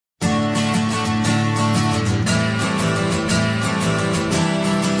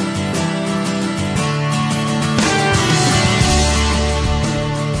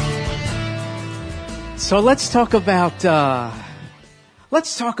So let's talk about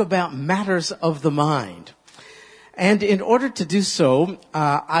matters of the mind. And in order to do so,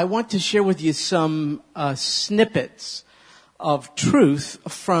 I want to share with you some snippets of truth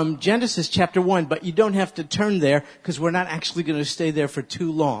from Genesis chapter 1, but you don't have to turn there because we're not actually going to stay there for too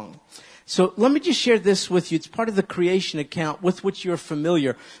long. So let me just share this with you. It's part of the creation account with which you're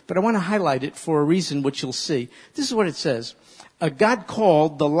familiar, but I want to highlight it for a reason which you'll see. This is what it says. God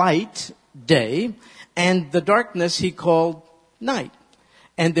called the light day, and the darkness he called night.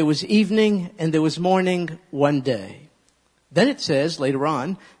 And there was evening and there was morning one day. Then it says later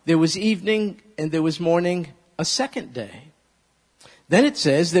on, there was evening and there was morning a second day. Then it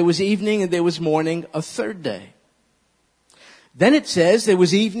says there was evening and there was morning a third day. Then it says there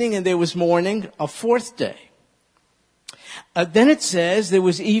was evening and there was morning a fourth day. Then it says there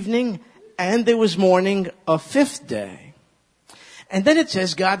was evening and there was morning a fifth day. And then it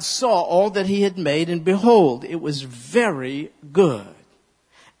says God saw all that he had made, and behold, it was very good.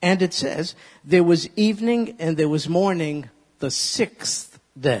 And it says there was evening and there was morning the sixth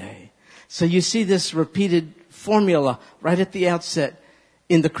day. So you see this repeated formula right at the outset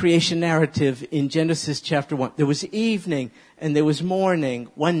in the creation narrative in Genesis chapter 1. There was evening and there was morning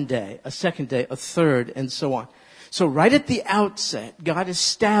one day, a second day, a third, and so on. So right at the outset, God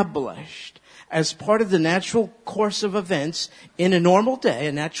established as part of the natural course of events in a normal day,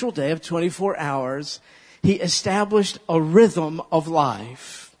 a natural day of 24 hours, he established a rhythm of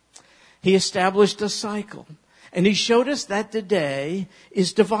life. He established a cycle. And he showed us that the day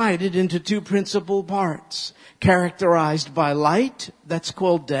is divided into two principal parts, characterized by light, that's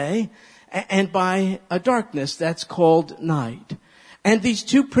called day, and by a darkness, that's called night. And these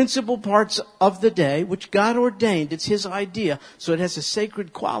two principal parts of the day, which God ordained, it's his idea, so it has a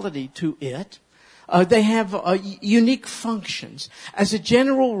sacred quality to it. They have unique functions. As a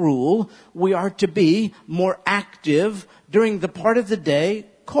general rule, we are to be more active during the part of the day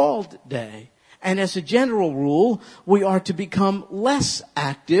called day. And as a general rule, we are to become less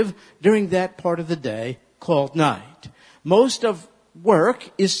active during that part of the day called night. Most of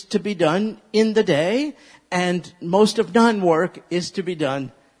work is to be done in the day, and most of non-work is to be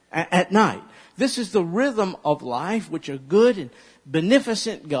done at night. This is the rhythm of life which a good and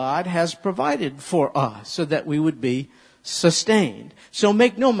beneficent God has provided for us so that we would be sustained. So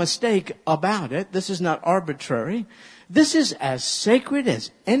make no mistake about it. This is not arbitrary. This is as sacred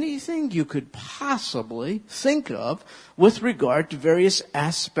as anything you could possibly think of with regard to various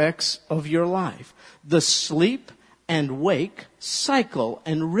aspects of your life. The sleep and wake cycle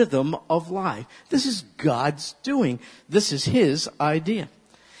and rhythm of life. This is God's doing. This is his idea.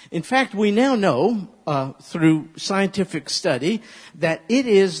 In fact, we now know through scientific study that it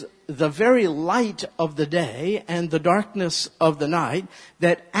is the very light of the day and the darkness of the night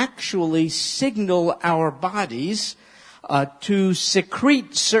that actually signal our bodies to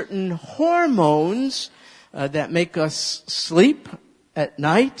secrete certain hormones that make us sleep at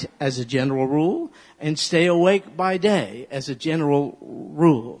night as a general rule and stay awake by day as a general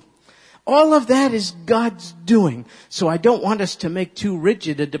rule. All of that is God's doing. So I don't want us to make too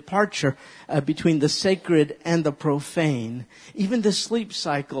rigid a departure between the sacred and the profane. Even the sleep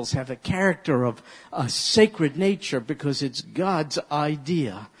cycles have a character of a sacred nature because it's God's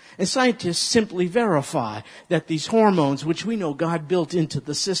idea. And scientists simply verify that these hormones, which we know God built into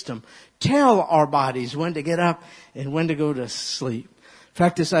the system, tell our bodies when to get up and when to go to sleep. In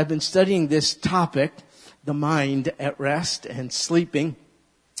fact, as I've been studying this topic, the mind at rest and sleeping,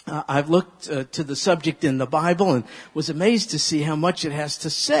 I've looked to the subject in the Bible and was amazed to see how much it has to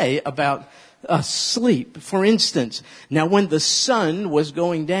say about sleep. For instance, now when the sun was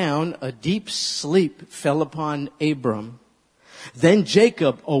going down, a deep sleep fell upon Abram. Then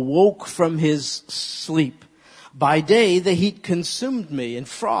Jacob awoke from his sleep. By day the heat consumed me, and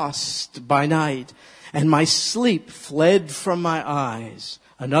frost by night, and my sleep fled from my eyes.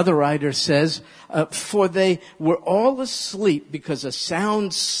 Another writer says, for they were all asleep because a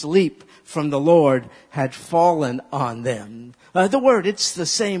sound sleep from the Lord had fallen on them. The word, it's the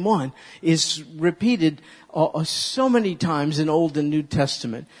same one, is repeated so many times in Old and New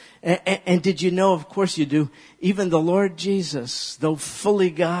Testament. And did you know, of course you do, even the Lord Jesus, though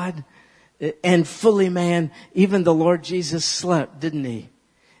fully God and fully man, even the Lord Jesus slept, didn't he?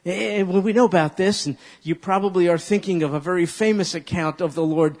 Well, we know about this, and you probably are thinking of a very famous account of the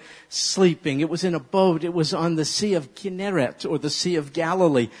Lord sleeping. It was in a boat. It was on the Sea of Kinneret, or the Sea of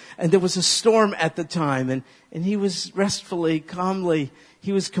Galilee. And there was a storm at the time, and he was restfully, calmly,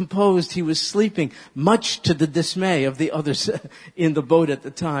 he was composed, he was sleeping, much to the dismay of the others in the boat at the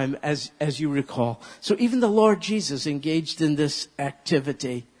time, as you recall. So even the Lord Jesus engaged in this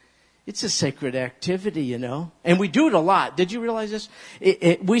activity. It's a sacred activity, you know. And we do it a lot. Did you realize this?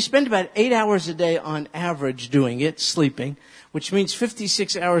 We spend about 8 hours a day on average doing it, sleeping, which means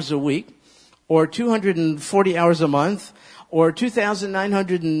 56 hours a week, or 240 hours a month, or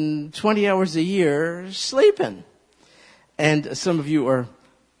 2,920 hours a year sleeping. And some of you are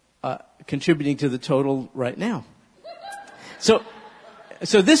contributing to the total right now. So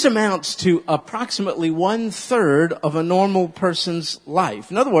this amounts to approximately 1/3 of a normal person's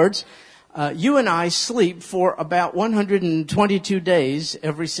life. In other words, you and I sleep for about 122 days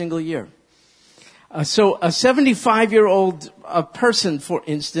every single year. So a 75-year-old person, for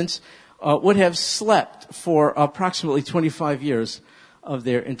instance, would have slept for approximately 25 years of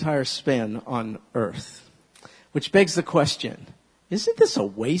their entire span on Earth. Which begs the question, isn't this a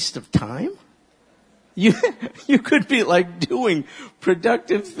waste of time? You could be like doing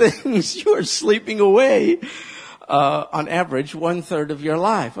productive things. You are sleeping away, on average, 1/3 of your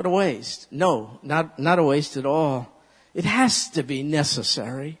life. What a waste. No, not a waste at all. It has to be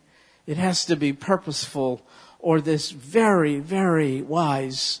necessary. It has to be purposeful, or this very, very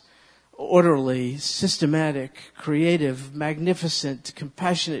wise, orderly, systematic, creative, magnificent,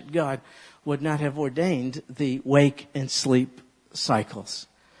 compassionate God would not have ordained the wake and sleep cycles.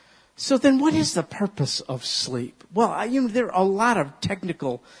 So then what is the purpose of sleep? Well, there are a lot of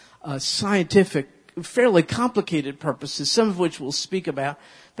technical, scientific, fairly complicated purposes, some of which we'll speak about.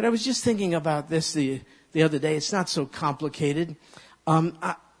 But I was just thinking about this the other day. It's not so complicated.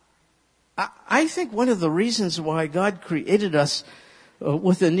 I think one of the reasons why God created us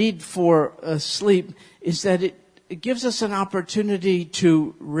with a need for sleep is that it gives us an opportunity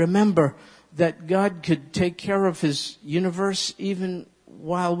to remember that God could take care of His universe even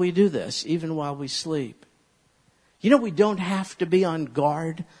while we do this, even while we sleep. You know, we don't have to be on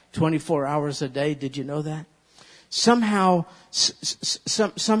guard 24 hours a day. Did you know that? Somehow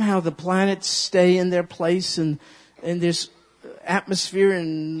the planets stay in their place, and there's atmosphere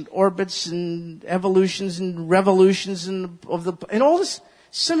and orbits and evolutions and revolutions and all this.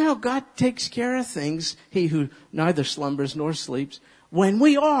 Somehow God takes care of things, He who neither slumbers nor sleeps, when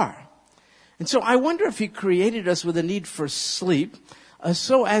we are. And so I wonder if He created us with a need for sleep,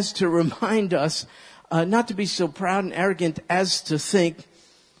 so as to remind us not to be so proud and arrogant as to think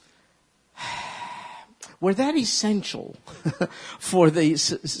we're that essential for the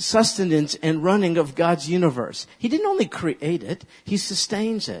sustenance and running of God's universe. He didn't only create it, He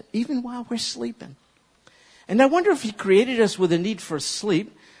sustains it, even while we're sleeping. And I wonder if He created us with a need for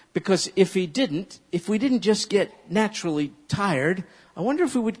sleep, because if we didn't just get naturally tired, I wonder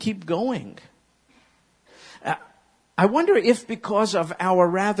if we would keep going. I wonder if, because of our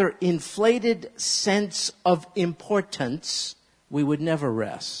rather inflated sense of importance, we would never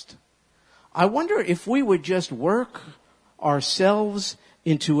rest. I wonder if we would just work ourselves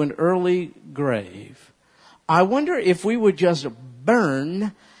into an early grave. I wonder if we would just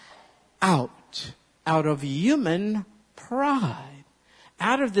burn out of human pride,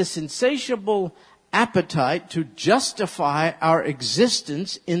 out of this insatiable appetite to justify our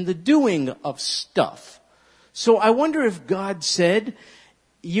existence in the doing of stuff. So I wonder if God said,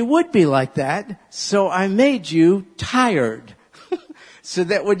 you would be like that, so I made you tired. So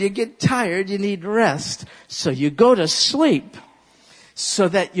that when you get tired, you need rest. So you go to sleep so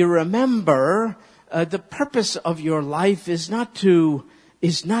that you remember the purpose of your life is not to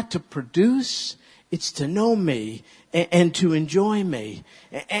produce, it's to know me and to enjoy me.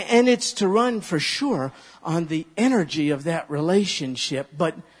 And it's to run for sure on the energy of that relationship.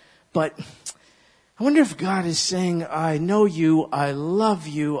 But I wonder if God is saying, I know you, I love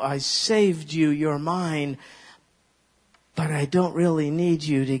you, I saved you, you're mine, but I don't really need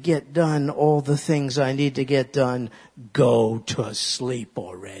you to get done all the things I need to get done. Go to sleep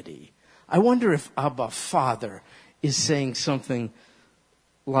already. I wonder if Abba Father is saying something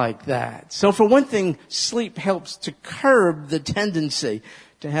like that. So for one thing, sleep helps to curb the tendency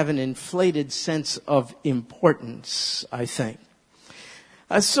to have an inflated sense of importance, I think.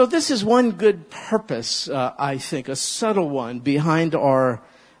 So this is one good purpose, I think, a subtle one behind our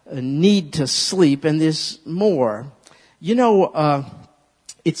need to sleep, and there's more. You know,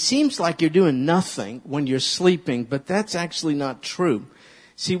 it seems like you're doing nothing when you're sleeping, but that's actually not true.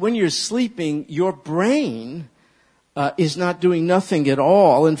 See, when you're sleeping, your brain is not doing nothing at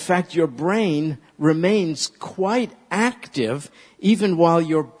all. In fact, your brain remains quite active even while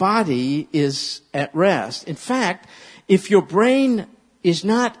your body is at rest. In fact, if your brain is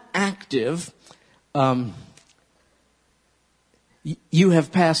not active, you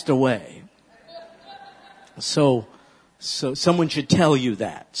have passed away. So someone should tell you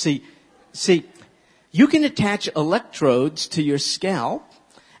that. See, you can attach electrodes to your scalp,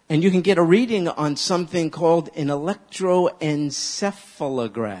 And you can get a reading on something called an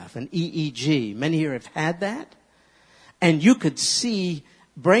electroencephalograph, an EEG. Many here have had that. And you could see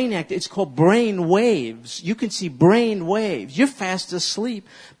brain activity. It's called brain waves. You can see brain waves. You're fast asleep,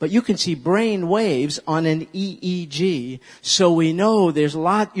 but you can see brain waves on an EEG. So we know there's a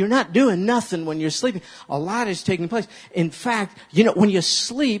lot. You're not doing nothing when you're sleeping. A lot is taking place. In fact, when you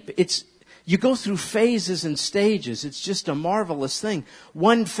sleep, you go through phases and stages. It's just a marvelous thing.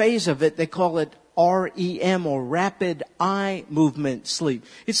 One phase of it, they call it REM, or rapid eye movement sleep.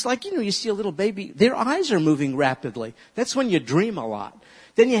 It's like, you see a little baby, their eyes are moving rapidly. That's when you dream a lot.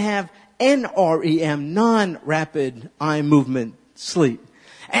 Then you have NREM, non-rapid eye movement sleep.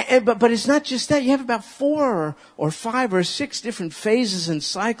 But it's not just that. You have about 4 or 5 or 6 different phases and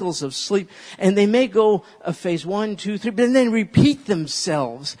cycles of sleep. And they may go phase 1, 2, 3, but then repeat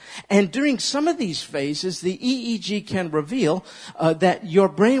themselves. And during some of these phases, the EEG can reveal that your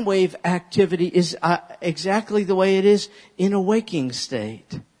brainwave activity is exactly the way it is in a waking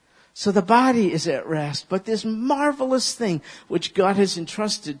state. So the body is at rest, but this marvelous thing which God has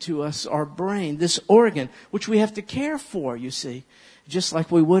entrusted to us, our brain, this organ, which we have to care for, you see, just like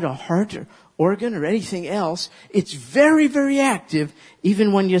we would a heart or organ or anything else, it's very, very active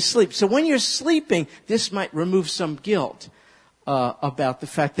even when you sleep. So when you're sleeping, this might remove some guilt about the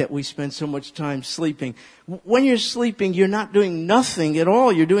fact that we spend so much time sleeping. When you're sleeping, you're not doing nothing at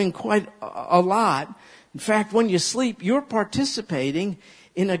all. You're doing quite a lot. In fact, when you sleep, you're participating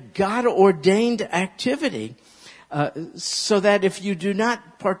in a God-ordained activity, so that if you do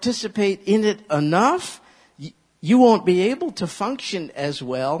not participate in it enough, you won't be able to function as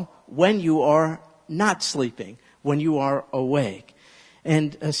well when you are not sleeping, when you are awake.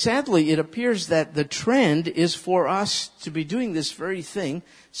 And sadly, it appears that the trend is for us to be doing this very thing,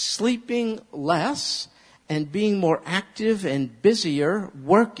 sleeping less and being more active and busier,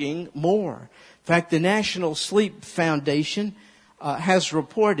 working more. In fact, the National Sleep Foundation has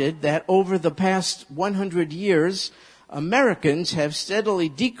reported that over the past 100 years, Americans have steadily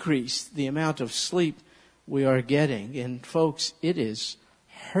decreased the amount of sleep we are getting. And folks, it is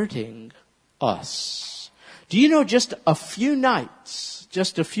hurting us. Do you know just a few nights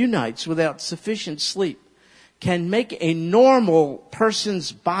without sufficient sleep can make a normal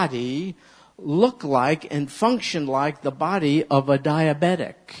person's body look like and function like the body of a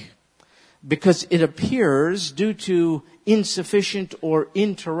diabetic? Because it appears, due to insufficient or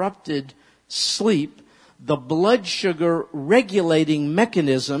interrupted sleep, the blood sugar regulating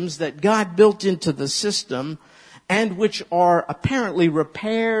mechanisms that God built into the system and which are apparently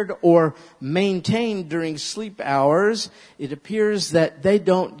repaired or maintained during sleep hours, it appears that they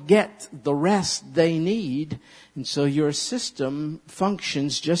don't get the rest they need. And so your system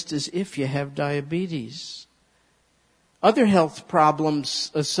functions just as if you have diabetes. Other health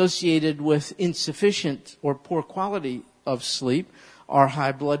problems associated with insufficient or poor quality of sleep are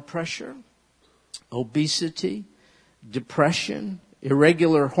high blood pressure, obesity, depression,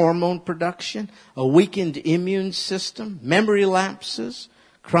 irregular hormone production, a weakened immune system, memory lapses,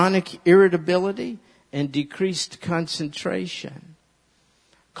 chronic irritability, and decreased concentration.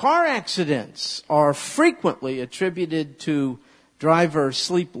 Car accidents are frequently attributed to driver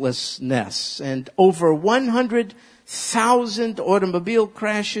sleeplessness, and over 100,000 automobile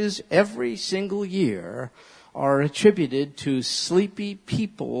crashes every single year are attributed to sleepy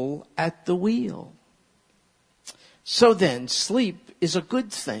people at the wheel. So then, sleep is a good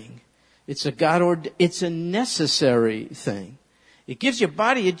thing. It's a necessary thing. It gives your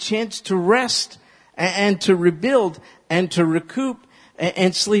body a chance to rest and to rebuild and to recoup.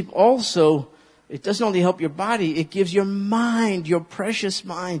 And sleep also, it doesn't only help your body, it gives your mind, your precious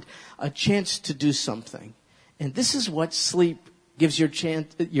mind, a chance to do something. And this is what sleep gives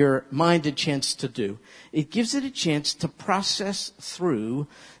your mind a chance to do. It gives it a chance to process through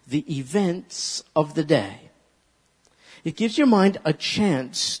the events of the day. It gives your mind a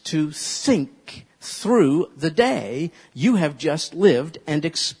chance to think through the day you have just lived and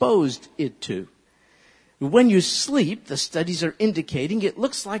exposed it to. When you sleep, the studies are indicating it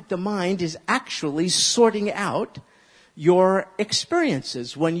looks like the mind is actually sorting out your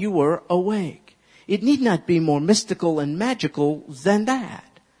experiences when you were awake. It need not be more mystical and magical than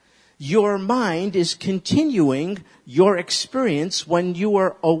that. Your mind is continuing your experience when you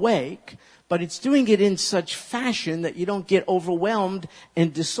are awake, but it's doing it in such fashion that you don't get overwhelmed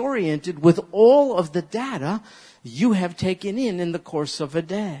and disoriented with all of the data you have taken in the course of a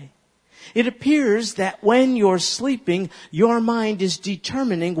day. It appears that when you're sleeping, your mind is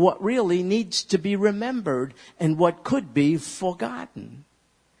determining what really needs to be remembered and what could be forgotten.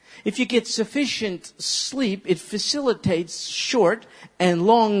 If you get sufficient sleep, it facilitates short and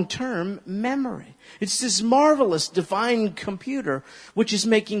long-term memory. It's this marvelous divine computer which is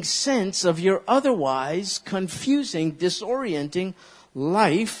making sense of your otherwise confusing, disorienting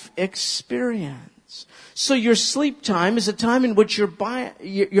life experience. So your sleep time is a time in which your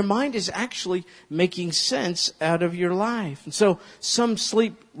mind is actually making sense out of your life. And so some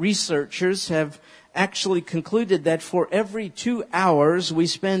sleep researchers have actually concluded that for every 2 hours we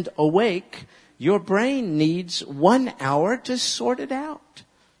spend awake, your brain needs 1 hour to sort it out,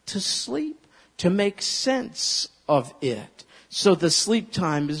 to sleep, to make sense of it. So the sleep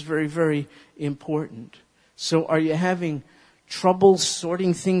time is very, very important. So are you having trouble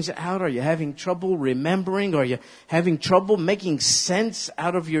sorting things out? Are you having trouble remembering? Are you having trouble making sense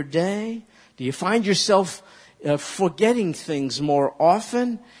out of your day? Do you find yourself forgetting things more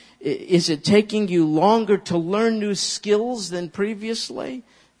often? Is it taking you longer to learn new skills than previously?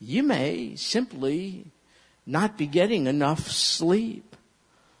 You may simply not be getting enough sleep.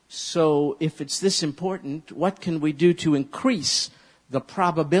 So if it's this important, what can we do to increase the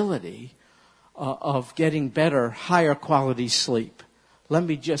probability of getting better, higher quality sleep? Let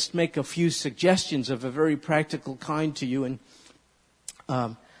me just make a few suggestions of a very practical kind to you. And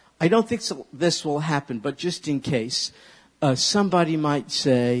I don't think this will happen, but just in case, somebody might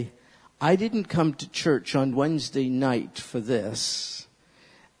say, I didn't come to church on Wednesday night for this.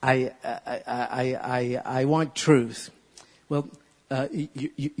 I want truth. Well,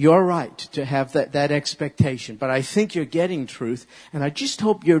 you're right to have that expectation, but I think you're getting truth, and I just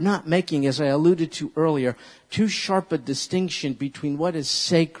hope you're not making, as I alluded to earlier, too sharp a distinction between what is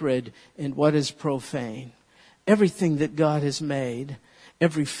sacred and what is profane. Everything that God has made,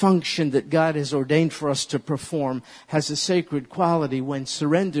 every function that God has ordained for us to perform has a sacred quality when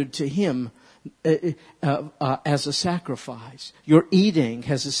surrendered to Him as a sacrifice. Your eating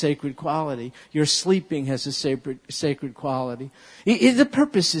has a sacred quality. Your sleeping has a sacred quality. The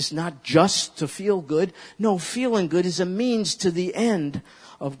purpose is not just to feel good. No, feeling good is a means to the end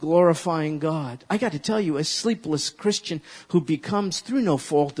of glorifying God. I got to tell you, a sleepless Christian who becomes, through no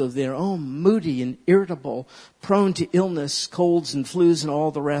fault of their own, moody and irritable, prone to illness, colds and flus and all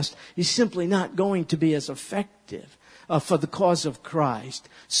the rest, is simply not going to be as effective for the cause of Christ.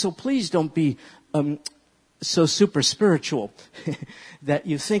 So please don't be so super spiritual that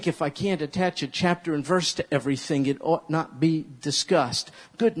you think if I can't attach a chapter and verse to everything, it ought not be discussed.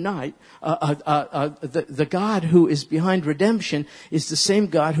 Good night. The God who is behind redemption is the same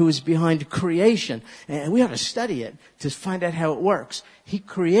God who is behind creation. And we ought to study it to find out how it works. He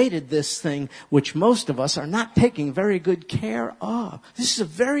created this thing which most of us are not taking very good care of. This is a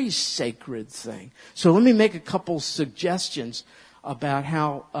very sacred thing. So let me make a couple suggestions about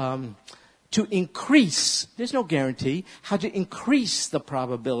how to increase, there's no guarantee, how to increase the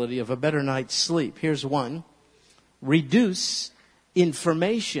probability of a better night's sleep. Here's one. Reduce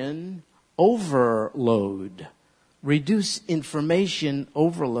information overload. Reduce information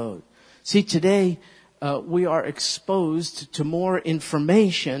overload. See, today we are exposed to more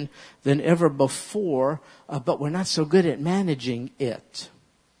information than ever before, but we're not so good at managing it.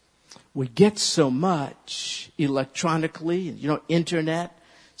 We get so much electronically, internet,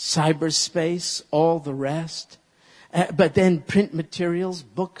 cyberspace, all the rest. But then print materials,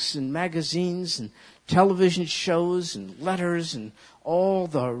 books and magazines and television shows and letters and all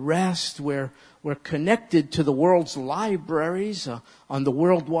the rest. We're connected to the world's libraries on the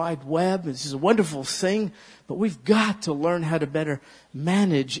World Wide Web. This is a wonderful thing, but we've got to learn how to better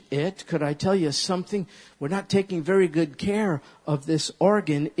manage it. Could I tell you something? We're not taking very good care of this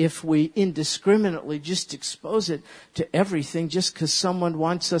organ if we indiscriminately just expose it to everything just because someone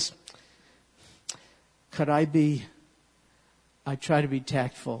wants us. I try to be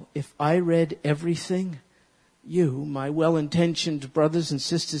tactful. If I read everything you, my well-intentioned brothers and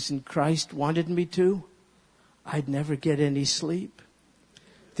sisters in Christ, wanted me to, I'd never get any sleep.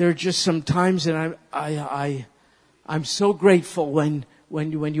 There are just some times that I'm so grateful when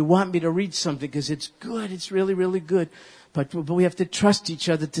you want me to read something because it's good, it's really, really good. But we have to trust each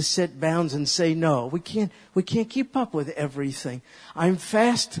other to set bounds and say no. We can't keep up with everything. I'm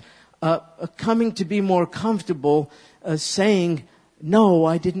fast coming to be more comfortable saying, no,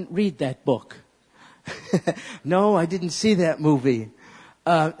 I didn't read that book. No, I didn't see that movie.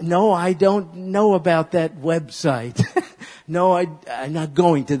 No, I don't know about that website. No, I'm not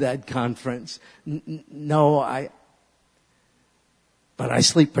going to that conference. But I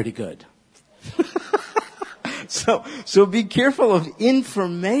sleep pretty good. So be careful of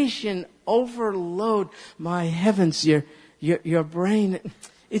information overload. My heavens, your brain,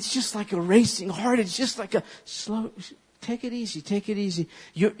 it's just like a racing heart. It's just like a slow, Take it easy. Take it easy.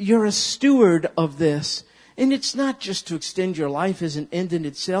 You're a steward of this. And it's not just to extend your life as an end in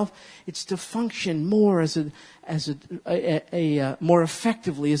itself. It's to function more as more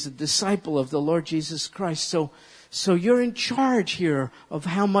effectively as a disciple of the Lord Jesus Christ. So you're in charge here of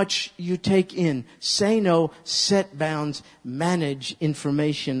how much you take in. Say no, set bounds, manage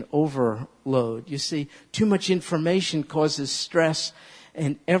information overload. You see, too much information causes stress.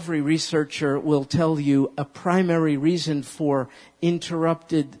 And every researcher will tell you a primary reason for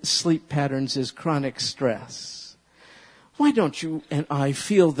interrupted sleep patterns is chronic stress. Why don't you and I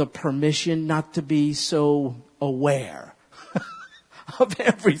feel the permission not to be so aware of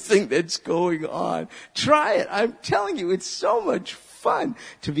everything that's going on? Try it. I'm telling you, it's so much fun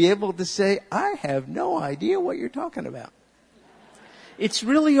to be able to say, I have no idea what you're talking about. It's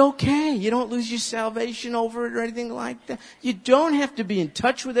really okay. You don't lose your salvation over it or anything like that. You don't have to be in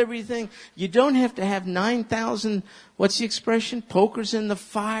touch with everything. You don't have to have 9,000, what's the expression? Pokers in the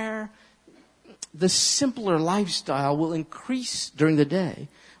fire. The simpler lifestyle will increase during the day,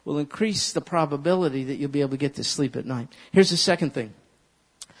 will increase the probability that you'll be able to get to sleep at night. Here's the second thing.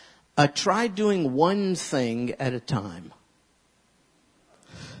 Try doing one thing at a time.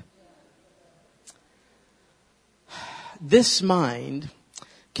 This mind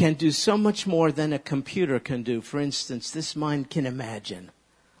can do so much more than a computer can do. For instance, this mind can imagine.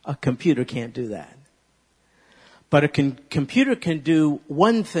 A computer can't do that. But a computer can do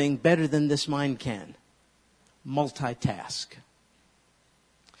one thing better than this mind can. Multitask.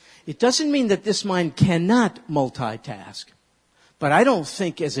 It doesn't mean that this mind cannot multitask. But I don't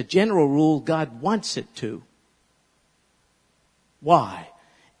think as a general rule God wants it to. Why?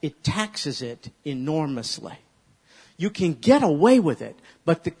 It taxes it enormously. You can get away with it,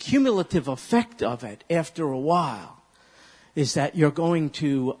 but the cumulative effect of it after a while is that you're going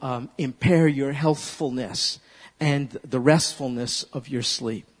to impair your healthfulness and the restfulness of your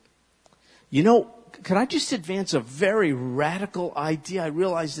sleep. You know, could I just advance a very radical idea? I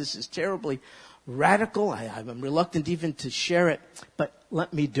realize this is terribly radical. I'm reluctant even to share it, but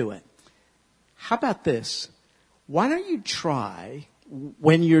let me do it. How about this? Why don't you try,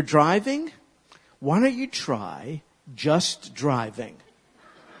 when you're driving, why don't you try just driving?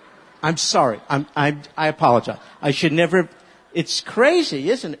 I'm sorry. I apologize. I should never. It's crazy,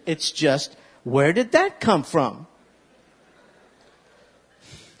 isn't it? It's just, where did that come from?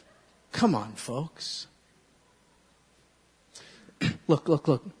 Come on, folks.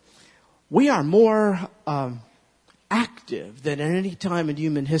 Look. We are more active than at any time in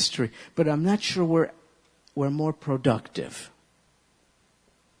human history, but I'm not sure we're more productive.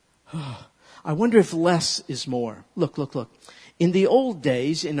 I wonder if less is more. Look. In the old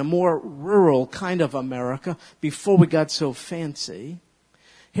days, in a more rural kind of America, before we got so fancy,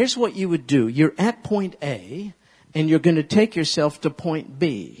 here's what you would do. You're at point A, and you're going to take yourself to point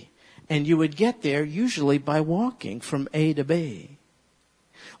B. And you would get there usually by walking from A to B.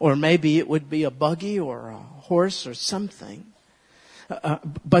 Or maybe it would be a buggy or a horse or something.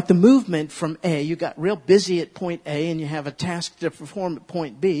 But the movement from A, you got real busy at point A and you have a task to perform at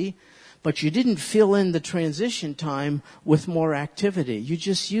point B, but you didn't fill in the transition time with more activity. You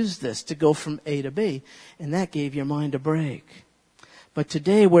just used this to go from A to B, and that gave your mind a break. But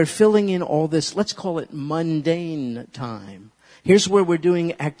today we're filling in all this, let's call it mundane time. Here's where we're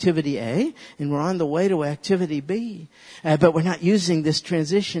doing activity A, and we're on the way to activity B. But we're not using this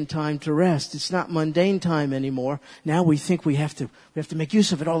transition time to rest. It's not mundane time anymore. Now we think we have to make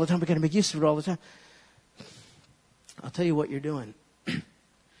use of it all the time. We've got to make use of it all the time. I'll tell you what you're doing.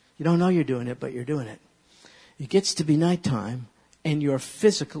 You don't know you're doing it, but you're doing it. It gets to be nighttime, and you're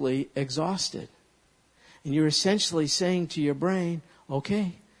physically exhausted. And you're essentially saying to your brain,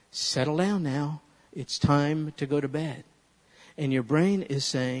 okay, settle down now. It's time to go to bed. And your brain is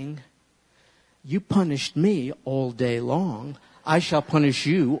saying, you punished me all day long. I shall punish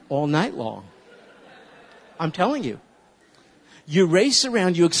you all night long. I'm telling you. You race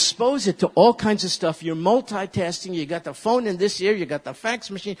around, you expose it to all kinds of stuff. You're multitasking. You got the phone in this ear. You got the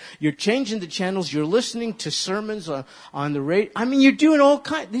fax machine. You're changing the channels. You're listening to sermons on the radio. I mean, you're doing all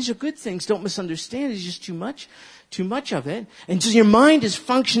kinds. These are good things. Don't misunderstand. It's just too much of it. And so your mind is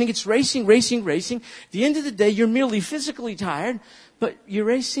functioning. It's racing. At the end of the day, you're merely physically tired, but your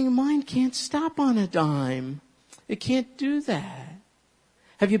racing mind can't stop on a dime. It can't do that.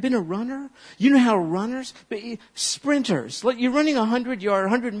 Have you been a runner? You know how runners, sprinters, you're running a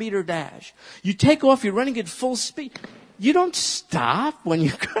 100-meter dash. You take off, you're running at full speed. You don't stop when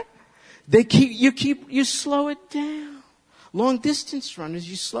you slow it down. Long distance runners,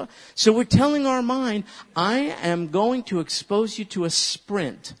 you slow. So we're telling our mind, I am going to expose you to a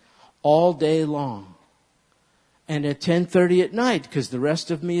sprint all day long. And at 10:30 at night, because the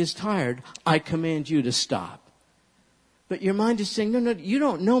rest of me is tired, I command you to stop. But your mind is saying, no, you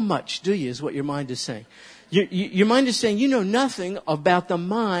don't know much, do you, is what your mind is saying. Your mind is saying, you know nothing about the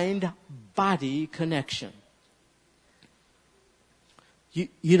mind-body connection.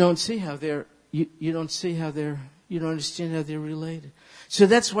 You don't see how they're, you don't understand how they're related. So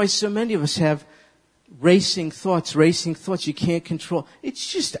that's why so many of us have racing thoughts you can't control. It's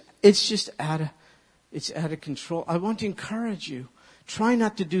just out of control. I want to encourage you. Try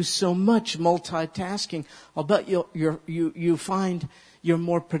not to do so much multitasking. I'll bet you find you're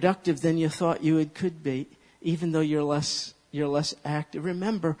more productive than you thought you could be, even though you're less active.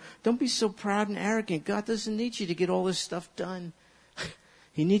 Remember, don't be so proud and arrogant. God doesn't need you to get all this stuff done.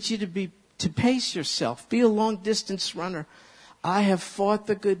 He needs you to pace yourself. Be a long distance runner. I have fought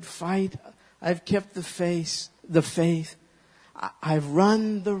the good fight. I've kept the faith. I've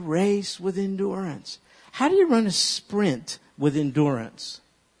run the race with endurance. How do you run a sprint with endurance?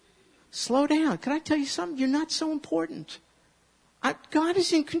 Slow down. Can I tell you something? You're not so important. God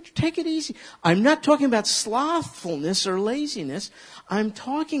is in control. Take it easy. I'm not talking about slothfulness or laziness. I'm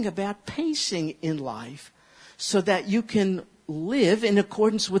talking about pacing in life so that you can live in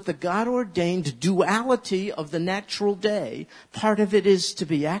accordance with the God-ordained duality of the natural day. Part of it is to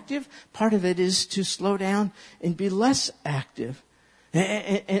be active. Part of it is to slow down and be less active.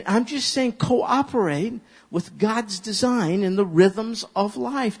 And I'm just saying cooperate with God's design in the rhythms of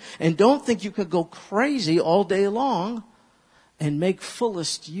life. And don't think you could go crazy all day long and make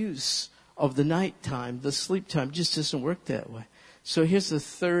fullest use of the night time. The sleep time just doesn't work that way. So here's the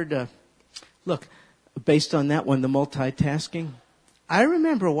third, look, based on that one, the multitasking. I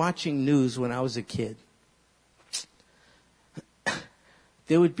remember watching news when I was a kid.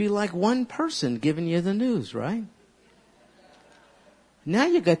 There would be like one person giving you the news, right? Now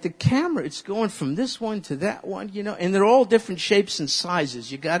you got the camera. It's going from this one to that one, and they're all different shapes and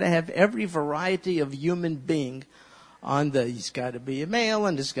sizes. You got to have every variety of human being he's got to be a male,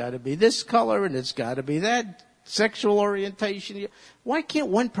 and it's got to be this color, and it's got to be that sexual orientation. Why can't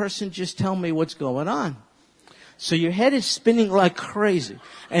one person just tell me what's going on? So your head is spinning like crazy.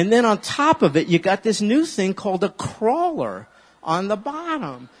 And then on top of it, you got this new thing called a crawler on the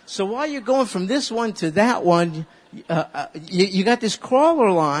bottom. So while you're going from this one to that one, you got this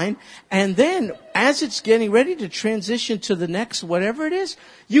crawler line, and then as it's getting ready to transition to the next whatever it is,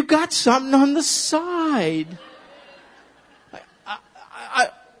 you got something on the side.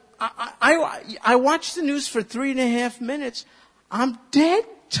 I watched the news for 3.5 minutes. I'm dead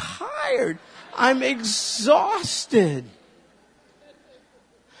tired. I'm exhausted.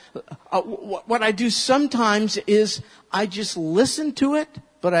 What I do sometimes is I just listen to it,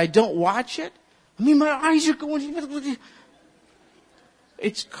 but I don't watch it. I mean, my eyes are going.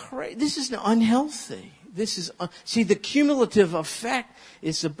 It's crazy. This is unhealthy. See, the cumulative effect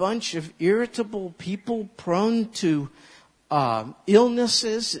is a bunch of irritable people prone to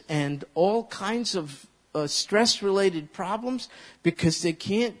illnesses and all kinds of stress-related problems because they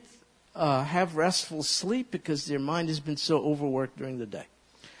can't have restful sleep because their mind has been so overworked during the day.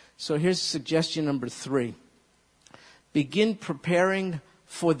 So here's suggestion number 3. Begin preparing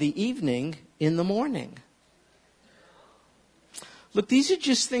for the evening in the morning. Look, these are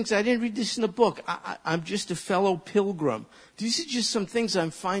just things, I didn't read this in the book. I'm just a fellow pilgrim. These are just some things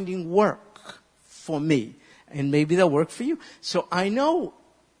I'm finding work for me. And maybe they'll work for you. So I know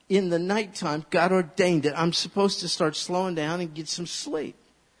in the nighttime, God ordained it. I'm supposed to start slowing down and get some sleep.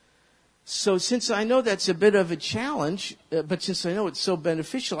 So since I know that's a bit of a challenge, but since I know it's so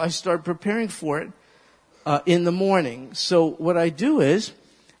beneficial, I start preparing for it in the morning. So what I do is,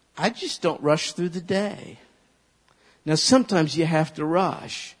 I just don't rush through the day. Now sometimes you have to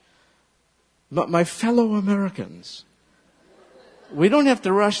rush. But my fellow Americans, we don't have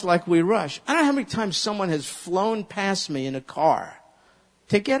to rush like we rush. I don't know how many times someone has flown past me in a car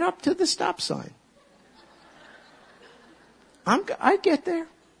to get up to the stop sign. I get there.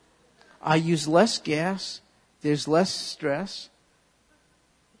 I use less gas. There's less stress.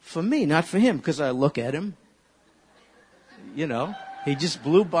 For me, not for him, because I look at him. He just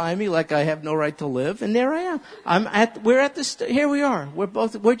blew by me like I have no right to live. And there I am. Here we are.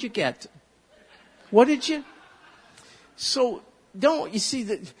 Where'd you get? What did you? So, you see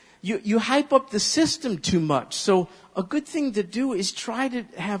that you hype up the system too much. So a good thing to do is try to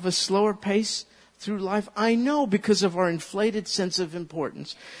have a slower pace through life. I know because of our inflated sense of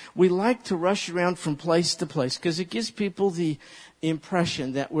importance, we like to rush around from place to place because it gives people the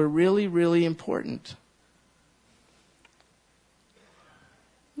impression that we're really, really important.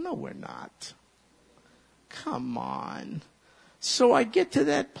 No, we're not. Come on. So I get to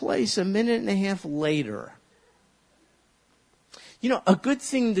that place a minute and a half later. You know, a good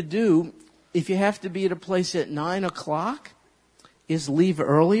thing to do if you have to be at a place at 9 o'clock is leave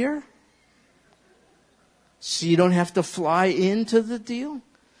earlier so you don't have to fly into the deal.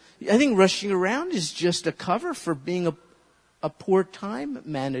 I think rushing around is just a cover for being a poor time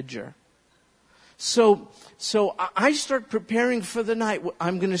manager. So I start preparing for the night.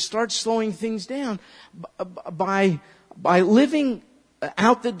 I'm going to start slowing things down by living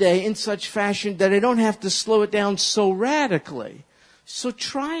out the day in such fashion that I don't have to slow it down so radically. So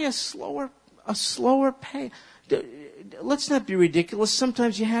try a slower pace. Let's not be ridiculous.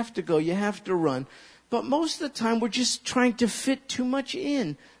 Sometimes you have to go, you have to run. But most of the time we're just trying to fit too much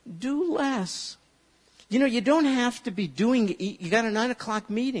in. Do less. You know, you don't have to be doing, you got a 9 o'clock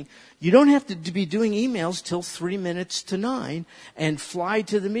meeting. You don't have to be doing emails till 3 minutes to 9 and fly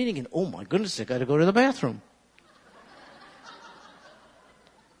to the meeting and, oh my goodness, I got to go to the bathroom.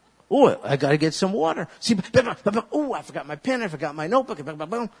 Oh, I got to get some water. See, oh, I forgot my pen, I forgot my notebook.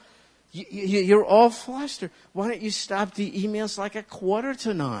 You're all flustered. Why don't you stop the emails like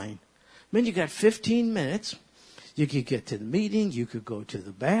 8:45? Then you got 15 minutes. You could get to the meeting. You could go to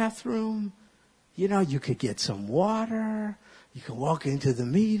the bathroom. You know, you could get some water. You could walk into the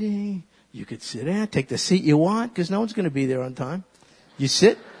meeting. You could sit down, take the seat you want, because no one's going to be there on time. You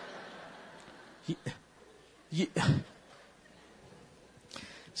sit.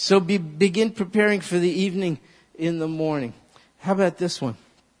 So begin preparing for the evening in the morning. How about this one?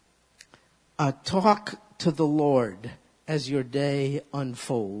 Talk to the Lord as your day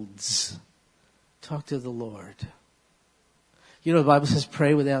unfolds. Talk to the Lord. You know, the Bible says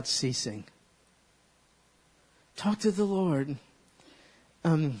pray without ceasing. Talk to the Lord.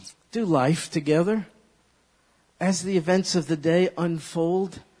 Do life together. As the events of the day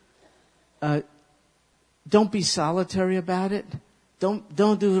unfold, don't be solitary about it. Don't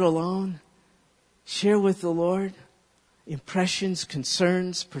do it alone. Share with the Lord impressions,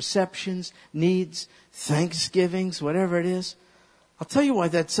 concerns, perceptions, needs, thanksgivings, whatever it is. I'll tell you why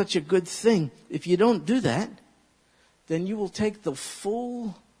that's such a good thing. If you don't do that, then you will take the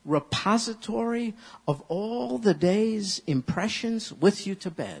full repository of all the day's impressions with you to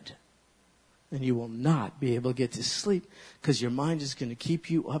bed. And you will not be able to get to sleep because your mind is going to keep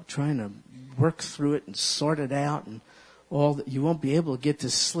you up trying to work through it and sort it out, and all that. You won't be able to get to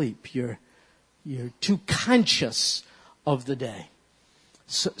sleep. You're too conscious of the day.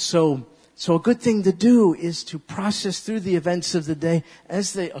 So a good thing to do is to process through the events of the day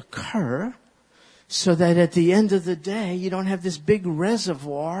as they occur, so that at the end of the day, you don't have this big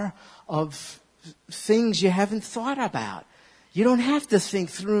reservoir of things you haven't thought about. You don't have to think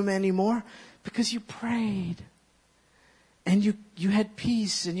through them anymore because you prayed. And you had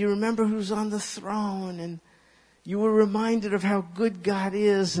peace, and you remember who's on the throne, and you were reminded of how good God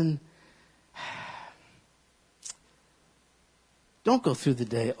is. And don't go through the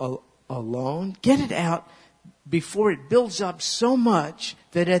day alone. Get it out before it builds up so much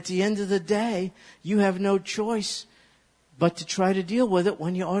that at the end of the day, you have no choice but to try to deal with it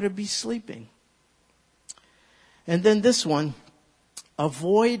when you ought to be sleeping. And then this one,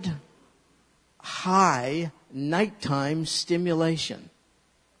 avoid high nighttime stimulation.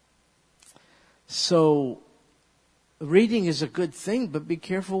 So reading is a good thing, but be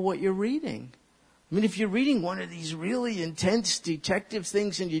careful what you're reading. I mean, if you're reading one of these really intense detective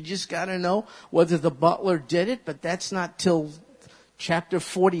things and you just got to know whether the butler did it, but that's not till chapter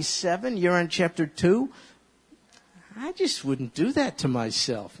 47, you're on chapter 2, I just wouldn't do that to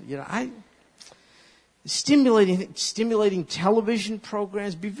myself. You know, stimulating television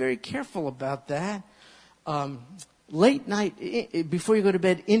programs, be very careful about that. Late night, before you go to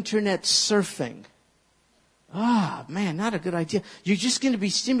bed, internet surfing. Man, not a good idea. You're just going to be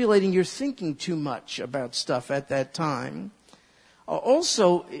stimulating your thinking too much about stuff at that time.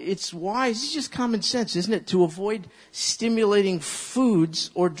 Also, it's wise, it's just common sense, isn't it, to avoid stimulating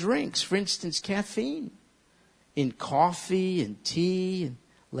foods or drinks. For instance, caffeine in coffee and tea. And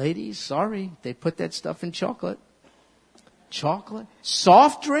ladies, sorry, they put that stuff in chocolate. Chocolate.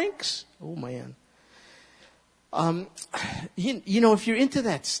 Soft drinks? Oh, man. You know, if you're into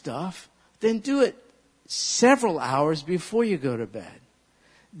that stuff, then do it several hours before you go to bed.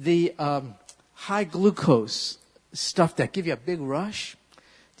 The high glucose stuff that give you a big rush,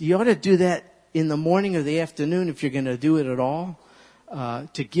 you ought to do that in the morning or the afternoon if you're going to do it at all,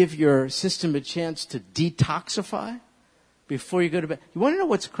 to give your system a chance to detoxify before you go to bed. You want to know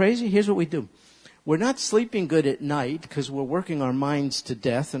what's crazy? Here's what we do. We're not sleeping good at night because we're working our minds to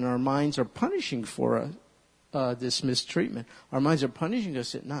death, and our minds are punishing for this mistreatment. Our minds are punishing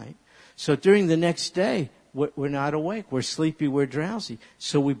us at night. So during the next day, we're not awake. We're sleepy. We're drowsy.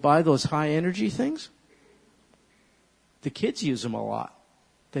 So we buy those high energy things. The kids use them a lot.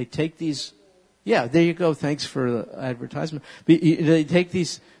 They take these, yeah, there you go. Thanks for the advertisement. They take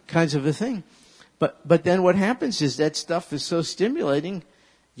these kinds of a thing. But then what happens is that stuff is so stimulating,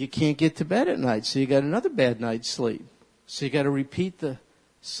 you can't get to bed at night. So you got another bad night's sleep. So you got to repeat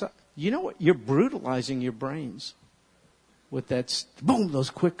you know what? You're brutalizing your brains with that, boom, those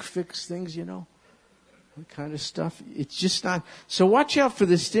quick fix things, that kind of stuff. It's just not. So watch out for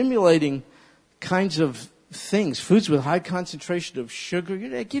the stimulating kinds of things. Foods with high concentration of sugar,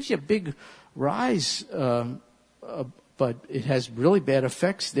 it gives you a big rise, but it has really bad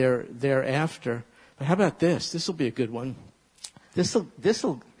effects thereafter. But how about this? This will be a good one. This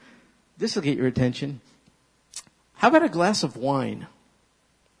will get your attention. How about a glass of wine?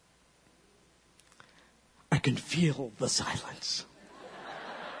 I can feel the silence.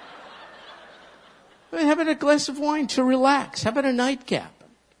 How about a glass of wine to relax? How about a nightcap?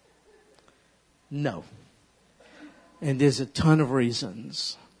 No. And there's a ton of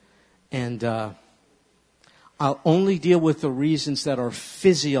reasons. And I'll only deal with the reasons that are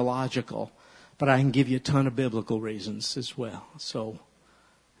physiological, but I can give you a ton of biblical reasons as well. So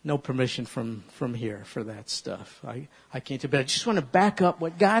no permission from here for that stuff. I can't do it. But I just want to back up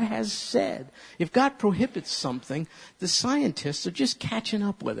what God has said. If God prohibits something, the scientists are just catching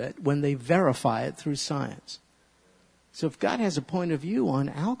up with it when they verify it through science. So if God has a point of view on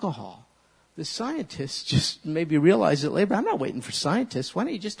alcohol, the scientists just maybe realize it later. I'm not waiting for scientists. Why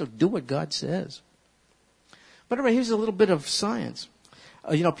don't you just do what God says? But anyway, here's a little bit of science.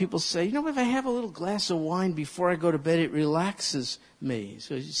 People say, if I have a little glass of wine before I go to bed, it relaxes me.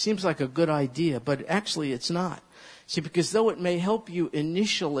 So it seems like a good idea, but actually it's not. See, because though it may help you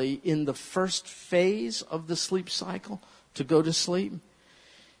initially in the first phase of the sleep cycle to go to sleep,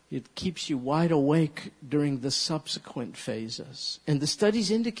 it keeps you wide awake during the subsequent phases. And the studies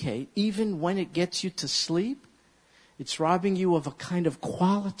indicate even when it gets you to sleep, it's robbing you of a kind of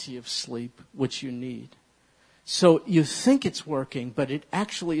quality of sleep which you need. So you think it's working, but it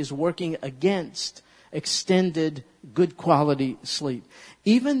actually is working against extended good quality sleep.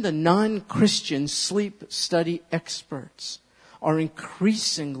 Even the non-Christian sleep study experts are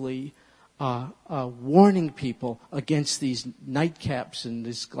increasingly warning people against these nightcaps and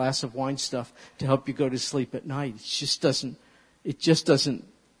this glass of wine stuff to help you go to sleep at night. It just doesn't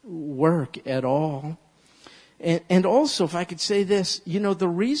work at all. And also, if I could say this, the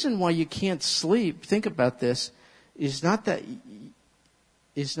reason why you can't sleep, think about this, is not that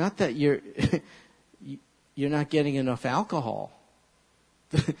you're you're not getting enough alcohol.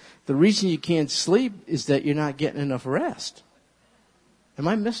 The reason you can't sleep is that you're not getting enough rest. Am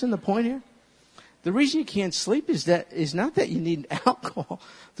I missing the point here? The reason you can't sleep is not that you need alcohol.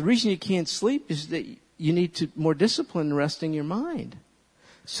 The reason you can't sleep is that you need more discipline in resting your mind.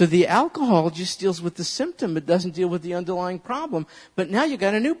 So the alcohol just deals with the symptom. It doesn't deal with the underlying problem. But now you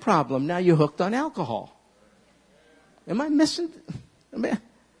got a new problem. Now you're hooked on alcohol. Am I missing?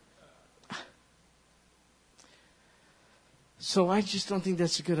 So I just don't think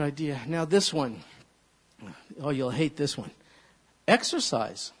that's a good idea. Now this one. Oh, you'll hate this one.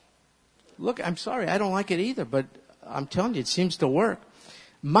 Exercise. Look, I'm sorry, I don't like it either, but I'm telling you, it seems to work.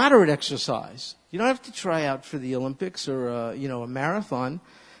 Moderate exercise. You don't have to try out for the Olympics or, a marathon.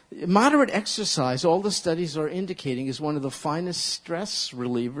 Moderate exercise, all the studies are indicating, is one of the finest stress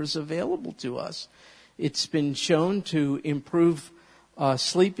relievers available to us. It's been shown to improve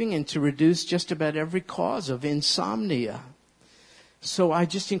sleeping and to reduce just about every cause of insomnia. So I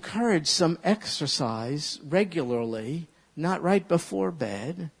just encourage some exercise regularly, not right before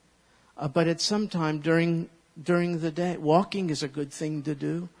bed, but at some time during the day. Walking is a good thing to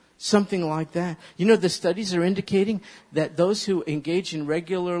do. Something like that. The studies are indicating that those who engage in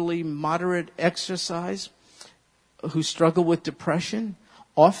regularly moderate exercise, who struggle with depression,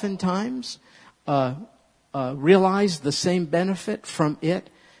 oftentimes realize the same benefit from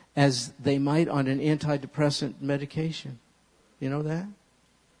it as they might on an antidepressant medication. You know that?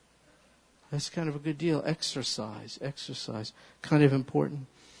 That's kind of a good deal. Exercise, kind of important.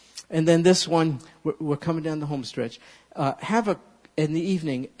 And then this one, we're coming down the home stretch. In the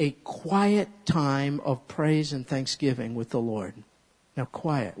evening, a quiet time of praise and thanksgiving with the Lord. Now,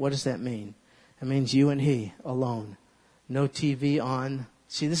 quiet, what does that mean? It means you and He alone. No TV on.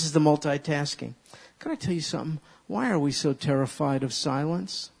 See, this is the multitasking. Can I tell you something? Why are we so terrified of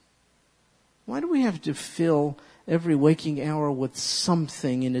silence? Why do we have to fill every waking hour with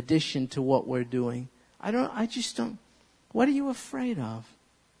something in addition to what we're doing? I just don't. What are you afraid of?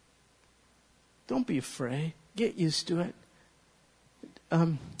 Don't be afraid. Get used to it.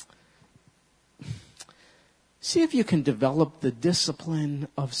 See if you can develop the discipline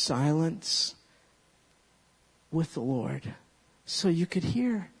of silence with the Lord so you could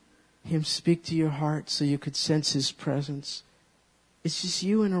hear Him speak to your heart, so you could sense His presence. It's just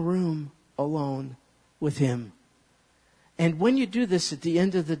you in a room alone with Him. And when you do this at the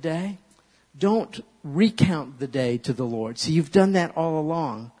end of the day, don't recount the day to the Lord. See, you've done that all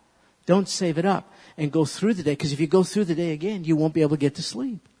along. Don't save it up and go through the day, because if you go through the day again, you won't be able to get to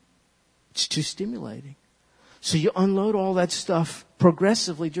sleep. It's too stimulating. So you unload all that stuff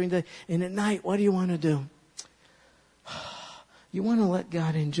progressively during the day. And at night, what do you want to do? You want to let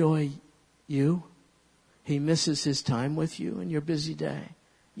God enjoy you. He misses His time with you in your busy day.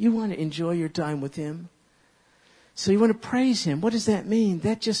 You want to enjoy your time with Him. So you want to praise Him. What does that mean?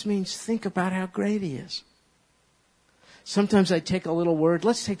 That just means think about how great He is. Sometimes I take a little word.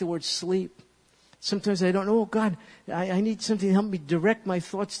 Let's take the word sleep. Sometimes I don't know, oh God, I need something to help me direct my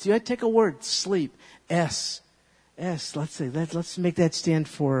thoughts to you. I take a word, sleep. S. Let's make that stand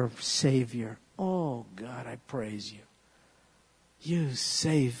for Savior. Oh God, I praise you. You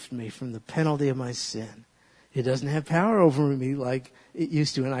saved me from the penalty of my sin. It doesn't have power over me like it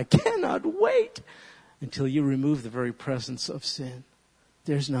used to, and I cannot wait until you remove the very presence of sin.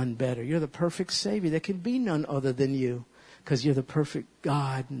 There's none better. You're the perfect Savior. There can be none other than you, because you're the perfect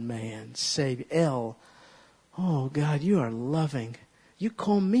God and man, Savior. L. Oh God, you are loving. You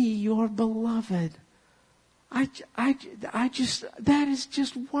call me your beloved. That is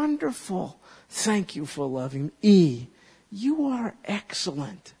just wonderful. Thank you for loving me. E. You are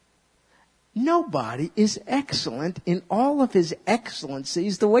excellent. Nobody is excellent in all of his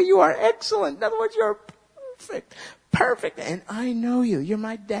excellencies the way you are excellent. In other words, you're perfect. Perfect. And I know you. You're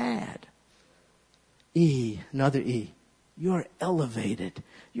my dad. E. Another E. You're elevated.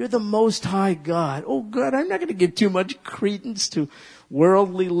 You're the Most High God. Oh, God, I'm not going to give too much credence to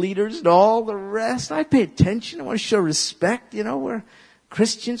worldly leaders and all the rest. I pay attention. I want to show respect. You know, we're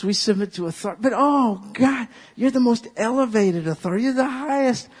Christians. We submit to authority. But, oh, God, you're the most elevated authority. You're the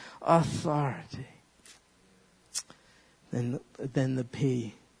highest authority. Then the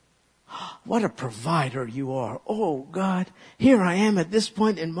P. What a provider you are. Oh, God, here I am at this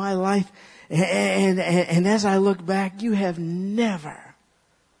point in my life. And as I look back, you have never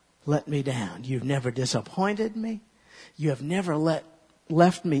let me down. You've never disappointed me. You have never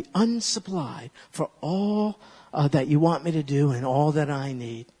left me unsupplied for all that you want me to do and all that I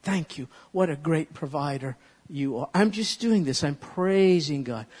need. Thank you. What a great provider you are. I'm just doing this. I'm praising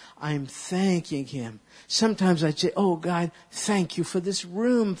God. I'm thanking Him. Sometimes I'd say, oh God, thank you for this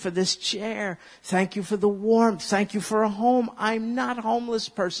room, for this chair. Thank you for the warmth. Thank you for a home. I'm not a homeless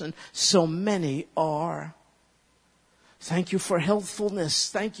person. So many are. Thank you for healthfulness.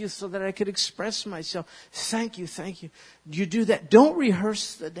 Thank you so that I could express myself. Thank you, thank you. You do that. Don't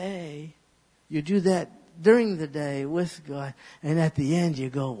rehearse the day. You do that during the day with God. And at the end you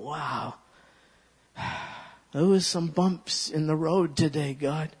go, wow. There was some bumps in the road today,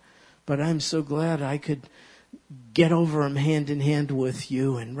 God. But I'm so glad I could get over them hand in hand with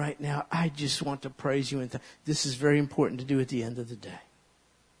you. And right now, I just want to praise you. And this is very important to do at the end of the day.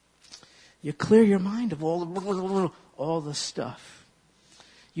 You clear your mind of all the stuff.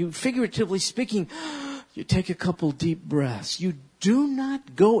 You, figuratively speaking, you take a couple deep breaths. You do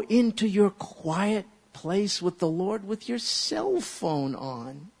not go into your quiet place with the Lord with your cell phone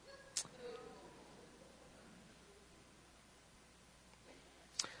on.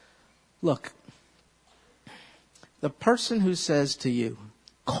 Look, the person who says to you,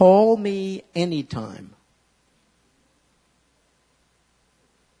 call me anytime.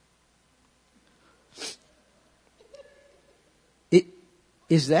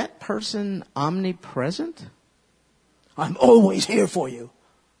 Is that person omnipresent? I'm always here for you.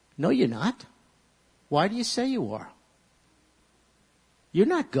 No, you're not. Why do you say you are? You're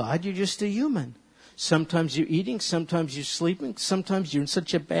not God, you're just a human. Sometimes you're eating, sometimes you're sleeping, sometimes you're in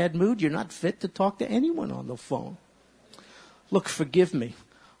such a bad mood you're not fit to talk to anyone on the phone. Look, forgive me.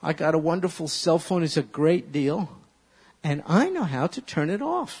 I got a wonderful cell phone. It's a great deal. And I know how to turn it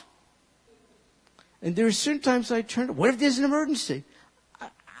off. And there are certain times I turn it. What if there's an emergency?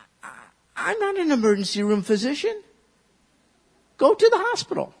 I'm not an emergency room physician. Go to the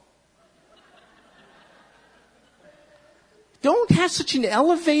hospital. Don't have such an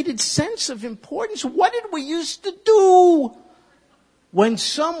elevated sense of importance. What did we used to do when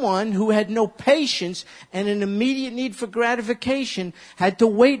someone who had no patience and an immediate need for gratification had to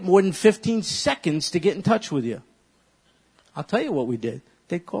wait more than 15 seconds to get in touch with you? I'll tell you what we did.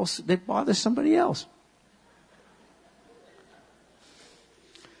 They'd bother somebody else.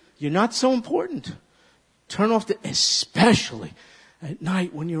 You're not so important. Turn off especially at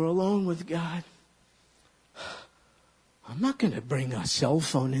night when you're alone with God. I'm not going to bring a cell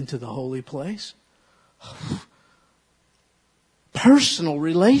phone into the holy place. personal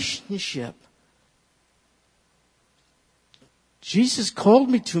relationship. Jesus called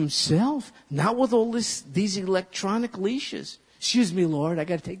me to himself, not with all these electronic leashes. Excuse me, Lord, I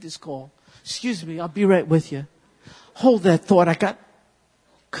got to take this call. Excuse me, I'll be right with you. Hold that thought.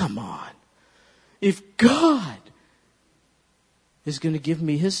 Come on. If God is going to give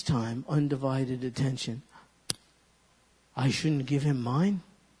me his time, undivided attention, I shouldn't give him mine.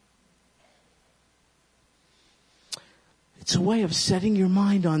 It's a way of setting your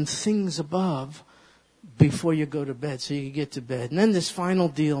mind on things above before you go to bed, so you can get to bed. And then this final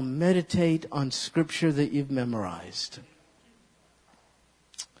deal, meditate on scripture that you've memorized.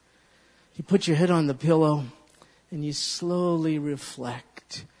 You put your head on the pillow and you slowly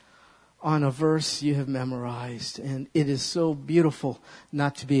reflect on a verse you have memorized. And it is so beautiful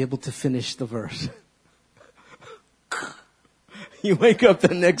not to be able to finish the verse. You wake up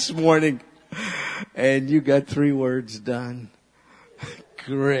the next morning and you got 3 words done.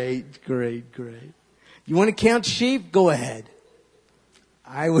 Great, great, great. You want to count sheep? Go ahead.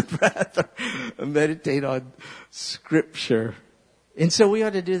 I would rather meditate on scripture. And so we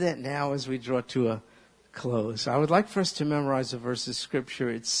ought to do that now as we draw to a close. I would like for us to memorize a verse of scripture.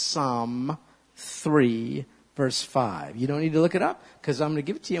 It's Psalm 3, verse 5. You don't need to look it up because I'm going to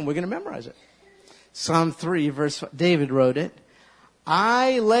give it to you and we're going to memorize it. Psalm 3, verse 5. David wrote it.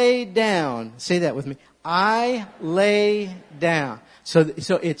 I lay down. Say that with me. I lay down. So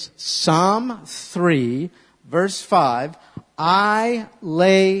it's Psalm 3, verse 5. I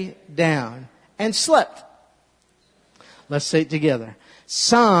lay down and slept. Let's say it together.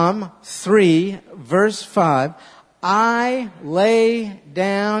 Psalm 3, verse 5. I lay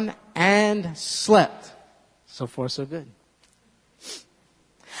down and slept. So far, so good.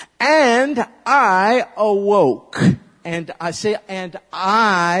 And I awoke. And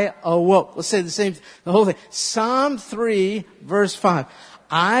I awoke. Let's say the whole thing. Psalm 3, verse 5.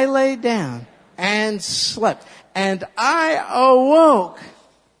 I lay down and slept. And I awoke.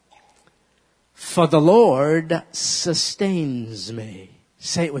 For the Lord sustains me.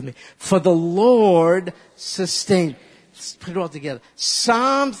 Say it with me. For the Lord sustains. Let's put it all together.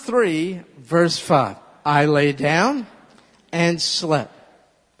 Psalm 3, verse 5. I lay down and slept.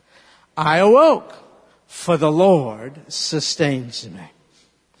 I awoke. For the Lord sustains me.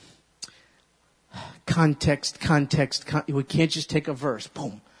 Context. We can't just take a verse.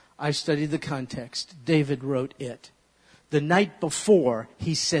 Boom. I studied the context. David wrote it. The night before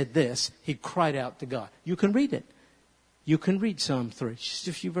he said this, he cried out to God. You can read it. You can read Psalm 3. Just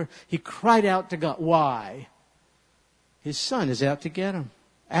a few verses. He cried out to God. Why? His son is out to get him.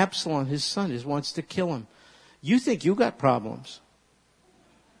 Absalom, his son, wants to kill him. You think you got problems.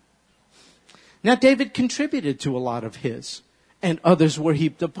 Now, David contributed to a lot of his, and others were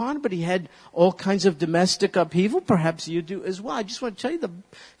heaped upon, but he had all kinds of domestic upheaval. Perhaps you do as well. I just want to tell you, the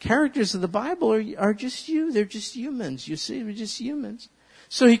characters of the Bible are just you. They're just humans. You see, they're just humans.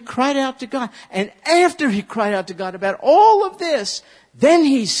 So he cried out to God. And after he cried out to God about all of this, then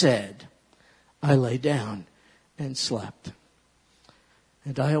he said, I lay down and slept.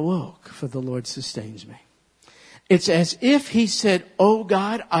 And I awoke, for the Lord sustains me. It's as if he said, oh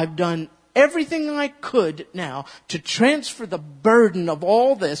God, I've done everything I could now to transfer the burden of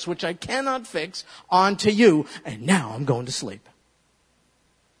all this, which I cannot fix, onto you. And now I'm going to sleep.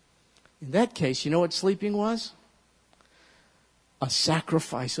 In that case, you know what sleeping was? A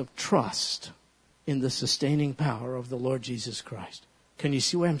sacrifice of trust in the sustaining power of the Lord Jesus Christ. Can you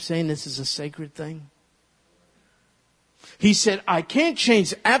see why I'm saying this is a sacred thing? He said, I can't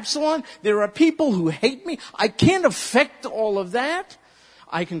change Absalom. There are people who hate me. I can't affect all of that.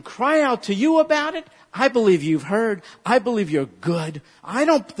 I can cry out to you about it. I believe you've heard. I believe you're good. I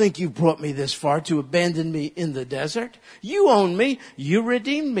don't think you brought me this far to abandon me in the desert. You own me. You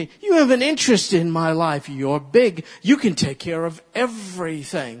redeemed me. You have an interest in my life. You're big. You can take care of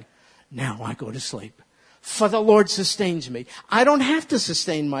everything. Now I go to sleep. For the Lord sustains me. I don't have to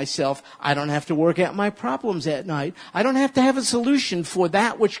sustain myself. I don't have to work out my problems at night. I don't have to have a solution for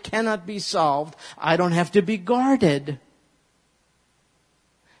that which cannot be solved. I don't have to be guarded.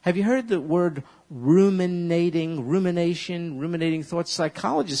 Have you heard the word ruminating thoughts?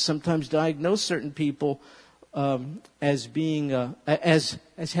 Psychologists sometimes diagnose certain people as being as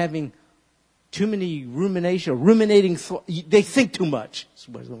having too many ruminating thoughts. They think too much. That's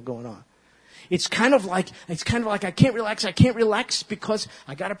what's going on. It's kind of like I can't relax because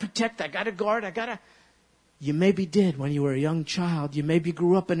I got to protect, I got to guard, You maybe did when you were a young child. You maybe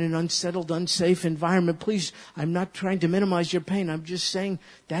grew up in an unsettled, unsafe environment. Please, I'm not trying to minimize your pain. I'm just saying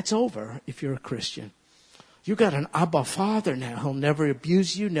that's over if you're a Christian. You got an Abba Father now. He'll never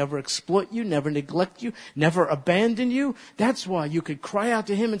abuse you, never exploit you, never neglect you, never abandon you. That's why you could cry out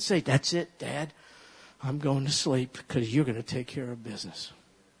to him and say, that's it, Dad. I'm going to sleep because you're going to take care of business.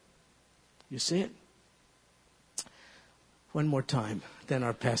 You see it? One more time, then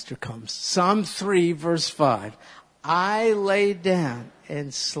our pastor comes. Psalm 3, verse 5. I lay down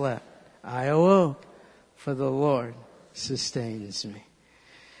and slept. I awoke, for the Lord sustains me.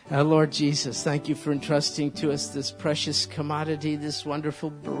 Lord Jesus, thank you for entrusting to us this precious commodity, this wonderful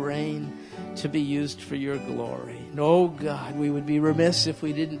brain to be used for your glory. And oh God, we would be remiss if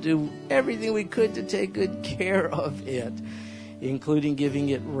we didn't do everything we could to take good care of it, including giving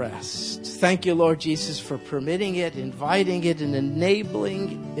it rest. Thank you, Lord Jesus, for permitting it, inviting it, and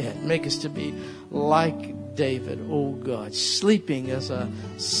enabling it. Make us to be like David, oh God, sleeping as a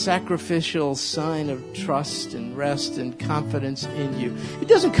sacrificial sign of trust and rest and confidence in you. It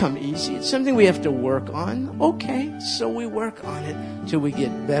doesn't come easy. It's something we have to work on. Okay, so we work on it till we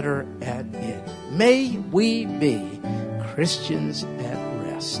get better at it. May we be Christians at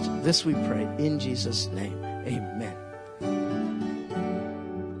rest. This we pray in Jesus' name. Amen.